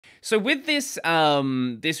So with this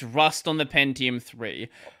this Rust on the Pentium 3,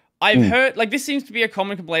 I've heard like this seems to be a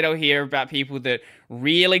common complaint I'll hear about people that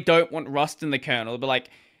really don't want Rust in the kernel. But like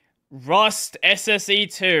Rust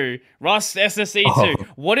SSE2, Rust SSE2. Oh,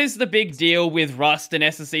 What is the big deal with Rust and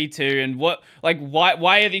SSE2, and what like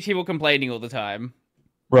why are these people complaining all the time?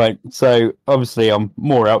 right. So obviously, I'm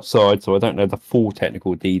more outside, so I don't know the full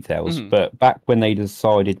technical details. Hmm. But back when they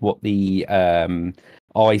decided what the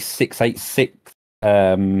i686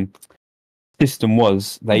 system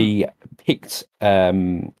was, picked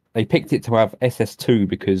they picked it to have SS2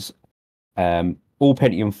 because all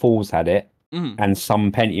Pentium 4s had it, Hmm. and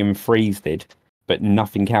some Pentium 3s did, but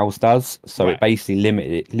nothing else does. So Right. it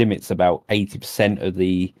basically limits about 80% of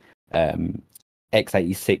the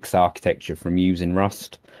x86 architecture from using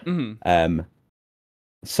Rust. Hmm. Um,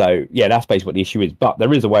 so yeah, that's basically what the issue is. But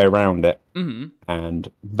there is a way around it, Hmm.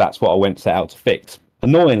 and that's what I went set out to fix.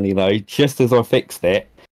 Annoyingly though, just as I fixed it,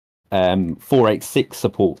 486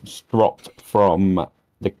 support's dropped from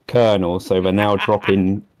the kernel, so they're now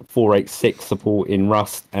dropping 486 support in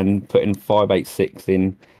Rust and putting 586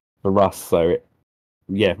 in the Rust. So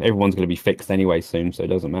yeah, everyone's going to be fixed anyway soon, so it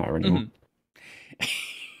doesn't matter anymore. Hmm.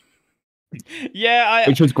 Yeah, I.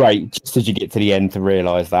 Which was great. Just as you get to the end to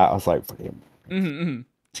realise that, I was like, brilliant. Mhm.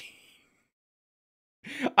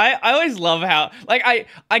 I always love how like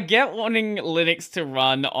I get wanting Linux to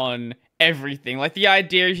run on everything. Like the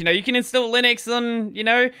idea is, you can install Linux on,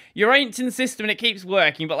 your ancient system and it keeps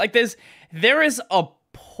working, but like there is a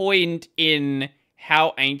point in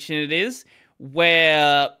how ancient it is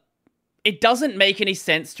where it doesn't make any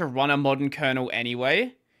sense to run a modern kernel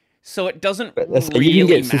anyway. So it doesn't But that's, you can really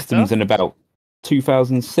get matter. systems in about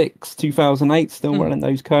 2006, 2008 still Mhm, running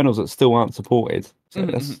those kernels that still aren't supported. So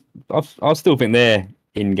mhm, mhm, I still think they're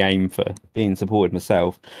in game for being supported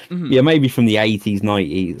myself. mhm. Yeah, maybe from the 80s,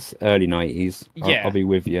 90s, early 90s, I'll Yeah. be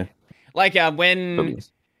with you. Like But when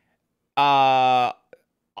yes. uh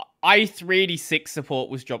i386 support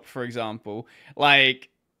was dropped, for example, like,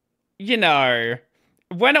 you know,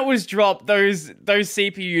 when it was dropped, those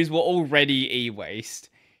CPUs were already e-waste.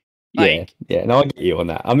 Yeah, Like, yeah, no, I get you on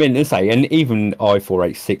that. I mean, to say, and even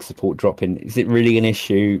i486 support dropping, is it really an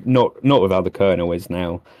issue? Not with how the kernel is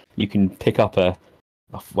now. You can pick up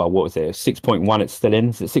well, what was it? 6.1 it's still in.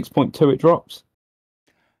 Is it 6.2 it drops?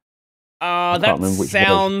 I can't that remember which version.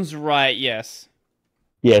 sounds right, yes.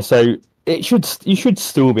 Yeah, so you should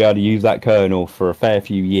still be able to use that kernel for a fair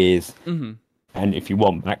few years, Hmm. and if you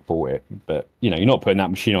want, backport it. But you're not putting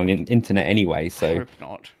that machine on the internet anyway. I So hope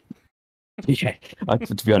not. yeah,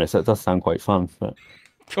 to be honest, that does sound quite fun. Of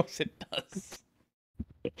course it does.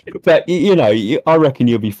 But I reckon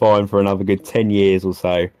you'll be fine for another good 10 years or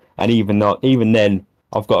so. And even then,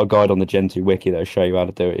 I've got a guide on the Gen 2 wiki that'll show you how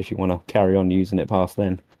to do it if you want to carry on using it past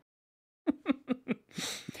then.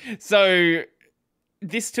 So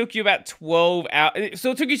this took you about 12 hours.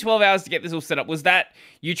 So it took you 12 hours to get this all set up. Was that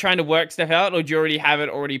you trying to work stuff out, or do you already have it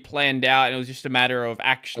already planned out and it was just a matter of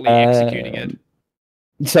actually executing it?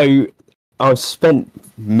 So I've spent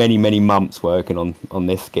many, many months working on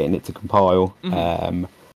this, getting it to compile. Hmm.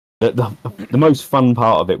 The most fun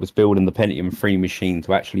part of it was building the Pentium 3 machine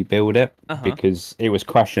to actually build it Uh-huh. because it was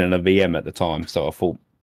crashing in a VM at the time. So I thought,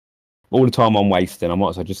 all the time I'm wasting, I might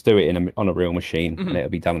as well just do it on a real machine and Hmm. it'll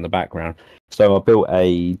be done in the background. So I built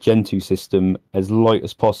a Gen 2 system as light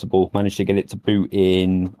as possible, managed to get it to boot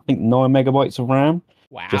in, I think, 9 megabytes of RAM,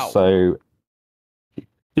 just Wow. so,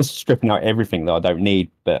 just stripping out everything that I don't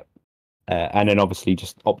need, but, and then obviously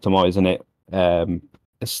just optimizing it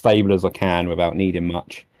as stable as I can without needing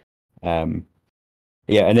much. Um,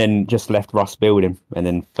 yeah, and then just left Rust building, and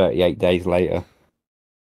then 38 days later,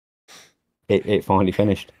 it finally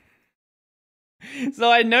finished. So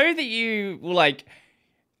I know that you like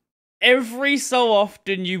every so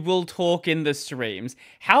often you will talk in the streams.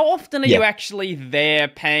 How often are Yeah. you actually there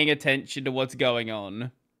paying attention to what's going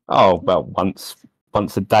on? Oh, about once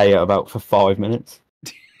a day at about for 5 minutes.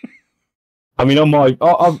 I mean, on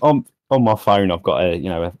my phone, I've got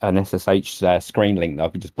an SSH screen link that I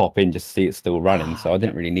could just pop in just to see it's still running. Ah, So I yeah.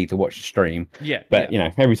 didn't really need to watch the stream. Yeah, But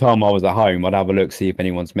yeah. every time I was at home, I'd have a look, see if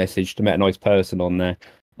anyone's messaged. I met a nice person on there.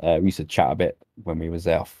 We used to chat a bit when we was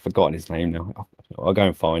there. I've forgotten his name now. I'll go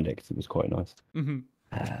and find it because it was quite nice. Hmm.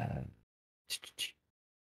 Uh,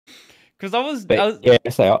 Because I but was yeah,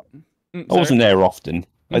 so I sorry. wasn't there often.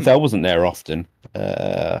 I'd say Hmm. I wasn't there often.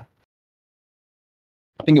 I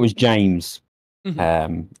think it was James,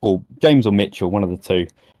 Hmm. or James or Mitchell, one of the two.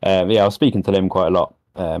 Yeah, I was speaking to them quite a lot.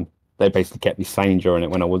 They basically kept me sane during it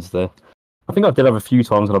when I was there. I think I did have a few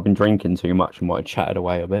times when I've been drinking too much and might have chatted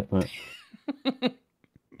away a bit, but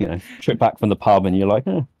trip back from the pub and you're like,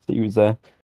 he was there.